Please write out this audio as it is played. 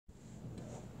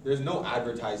there's no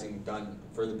advertising done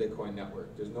for the Bitcoin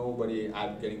network. There's nobody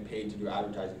getting paid to do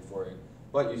advertising for it.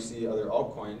 But you see other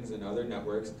altcoins and other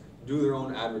networks do their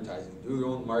own advertising, do their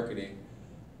own marketing,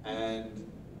 and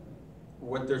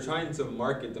what they're trying to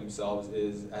market themselves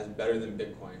is as better than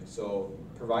Bitcoin. So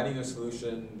providing a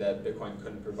solution that Bitcoin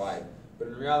couldn't provide. But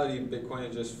in reality, Bitcoin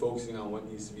is just focusing on what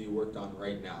needs to be worked on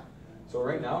right now. So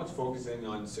right now it's focusing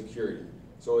on security.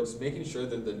 So it's making sure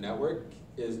that the network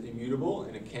is immutable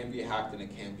and it can't be hacked and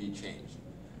it can't be changed.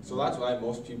 So that's why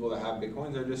most people that have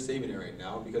Bitcoins are just saving it right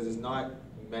now, because it's not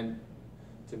meant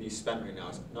to be spent right now.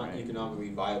 It's not economically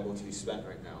viable to be spent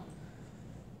right now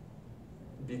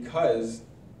because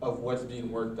of what's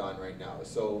being worked on right now.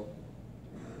 So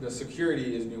the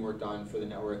security is being worked on for the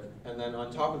network, and then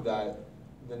on top of that,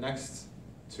 the next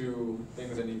two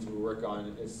things that need to be worked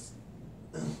on is,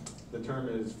 the term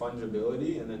is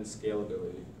fungibility and then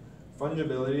scalability.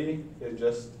 Fungibility is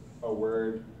just a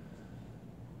word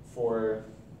for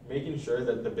making sure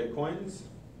that the Bitcoins,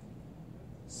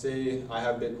 say I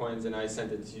have Bitcoins and I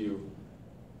sent it to you,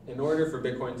 in order for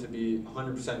Bitcoin to be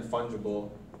 100% fungible,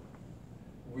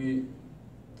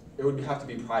 it would have to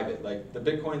be private. Like the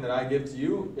Bitcoin that I give to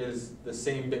you is the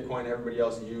same Bitcoin everybody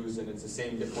else used, and it's the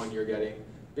same Bitcoin you're getting.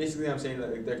 Basically, I'm saying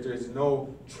that there's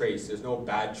no trace, there's no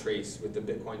bad trace with the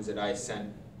Bitcoins that I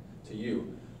sent to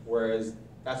you. Whereas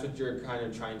that's what you're kind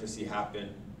of trying to see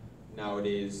happen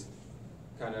nowadays.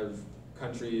 Kind of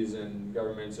countries and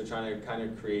governments are trying to kind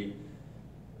of create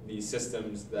these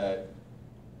systems that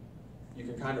you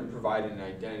can kind of provide an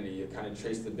identity, you kind of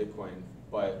trace the Bitcoin,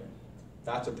 but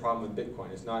that's a problem with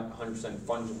Bitcoin. It's not 100%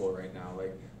 fungible right now.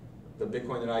 Like the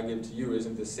Bitcoin that I give to you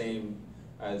isn't the same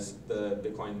as the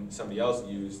Bitcoin somebody else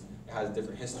used. It has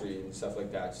different history and stuff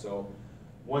like that. So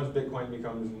once Bitcoin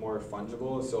becomes more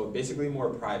fungible, so basically more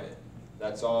private.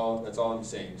 That's all I'm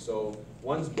saying. So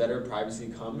once better privacy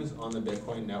comes on the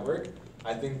Bitcoin network,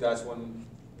 I think that's when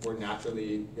we're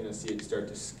naturally going to see it start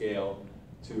to scale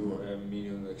to a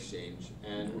medium of exchange.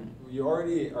 And you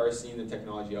already are seeing the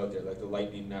technology out there, like the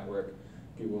Lightning Network.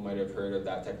 People might have heard of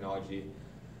that technology.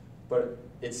 But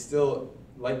it's still,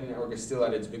 Lightning Network is still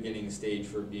at its beginning stage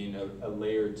for being a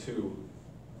layer 2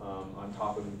 on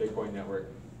top of the Bitcoin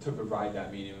network to provide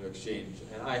that medium of exchange.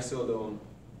 And I'm still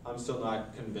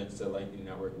not convinced that Lightning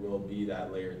Network will be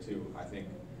that layer 2. I think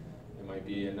it might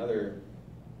be another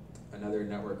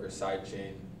network or side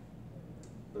chain,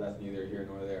 but that's neither here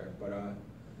nor there. But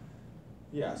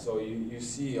yeah, so you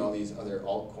see all these other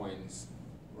altcoins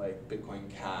like Bitcoin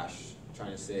Cash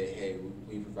trying to say, hey,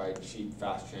 we provide cheap,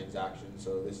 fast transactions,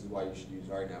 so this is why you should use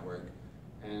our network.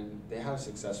 And they have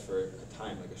success for a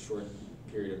time, like a short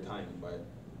period of time, but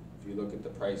if you look at the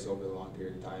price over the long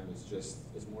period of time,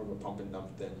 it's more of a pump and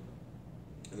dump thing.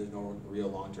 And there's no real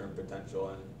long-term potential,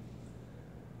 and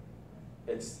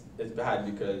it's bad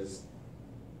because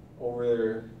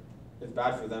it's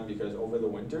bad for them because over the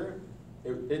winter,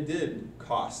 it did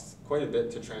cost quite a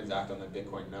bit to transact on the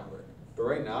Bitcoin network. But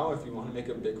right now, if you want to make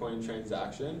a Bitcoin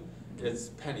transaction, it's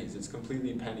pennies. It's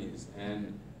completely pennies.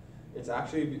 And it's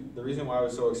actually, the reason why it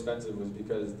was so expensive was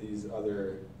because these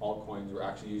other altcoins were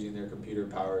actually using their computer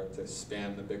power to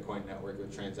spam the Bitcoin network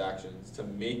with transactions to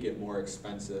make it more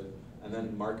expensive and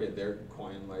then market their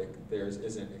coin like theirs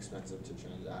isn't expensive to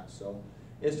transact. So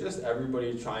it's just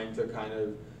everybody trying to kind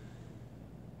of,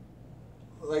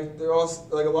 like they're all,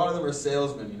 like a lot of them are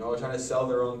salesmen, trying to sell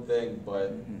their own thing,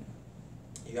 but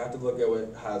you have to look at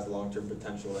what has long-term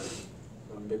potential,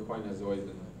 and Bitcoin has always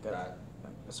been that.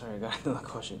 Sorry, I got another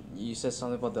question. You said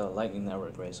something about the Lightning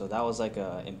Network, right? So that was like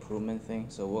a improvement thing.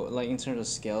 So what, like in terms of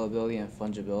scalability and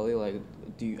fungibility, like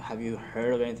have you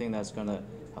heard of anything that's gonna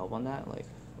help on that? Like,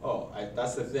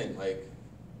 that's the thing. Like,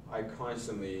 I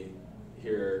constantly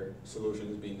hear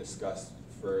solutions being discussed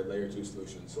for layer 2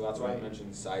 solutions. So that's why I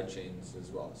mentioned side chains as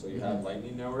well. So you have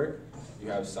Lightning Network, you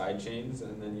have side chains,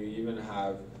 and then you even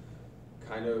have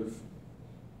kind of,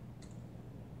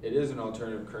 it is an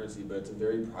alternative currency, but it's a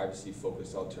very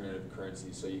privacy-focused alternative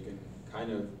currency. So you can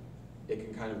it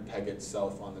can kind of peg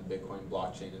itself on the Bitcoin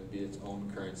blockchain and be its own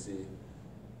currency,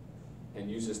 and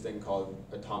use this thing called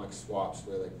atomic swaps,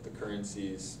 where like the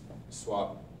currencies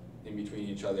swap in between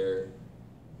each other,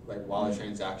 like while a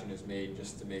transaction is made,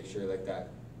 just to make sure like that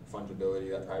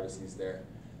fungibility, that privacy is there.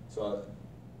 So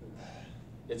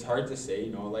it's hard to say.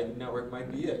 Lightning Network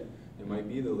might be it. It might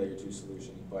be the layer 2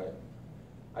 solution, but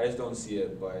I just don't see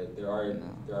it. But there are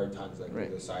tons like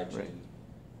the side chains.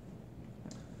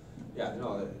 Yeah,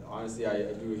 no. Honestly,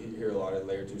 I do hear a lot of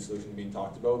layer 2 solutions being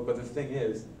talked about. But the thing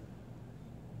is,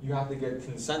 you have to get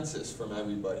consensus from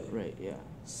everybody. Right. Yeah.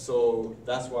 So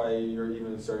that's why you're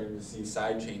even starting to see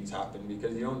side chains happen,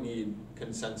 because you don't need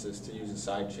consensus to use a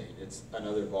side chain. It's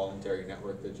another voluntary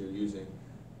network that you're using.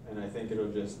 And I think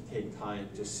it'll just take time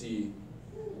to see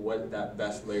what that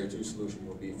best layer 2 solution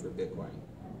will be for Bitcoin.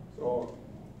 So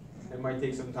it might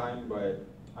take some time, but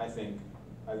I think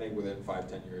within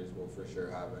 5-10 years we'll for sure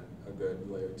have a good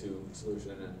layer 2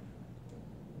 solution, and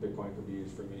Bitcoin could be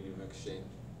used for medium exchange.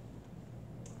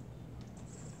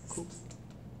 Cool.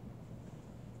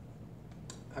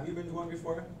 Have you been to one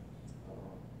before?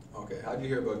 Okay, how did you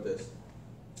hear about this?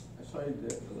 I saw it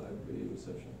there at the library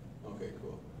reception. Okay,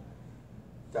 cool.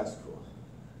 That's cool.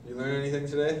 You learn anything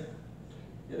today?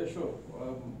 Yeah, sure.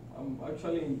 I'm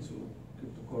actually into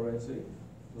cryptocurrency,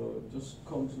 so just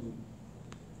come to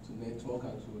network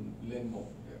and to learn more.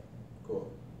 Yeah.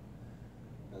 Cool.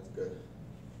 That's good.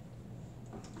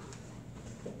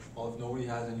 Well, if nobody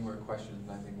has any more questions,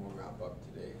 I think we'll wrap up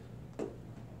today.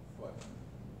 But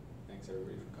thanks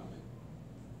everybody for coming.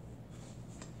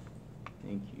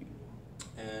 Thank you.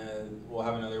 And we'll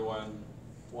have another one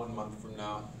 1 month from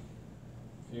now.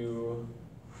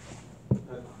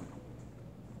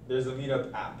 There's a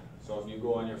Meetup app. So if you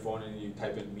go on your phone and you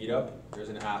type in Meetup, there's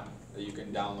an app that you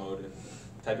can download and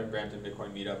type in Brampton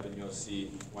Bitcoin Meetup, and you'll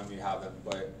see when we have them.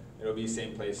 But it'll be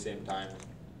same place, same time.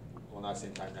 Well, not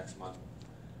same time, next month.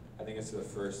 I think it's the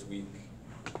first week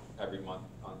every month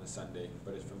on the Sunday,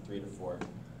 but it's from 3 to 4.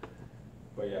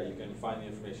 But yeah, you can find the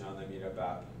information on the Meetup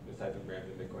app. Just type in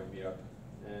Brampton Bitcoin Meetup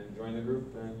and join the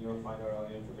group, and you'll find out all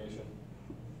the information.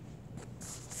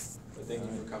 But thank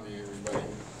you for coming, everybody.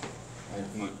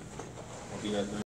 Thank you. Hope you guys learned.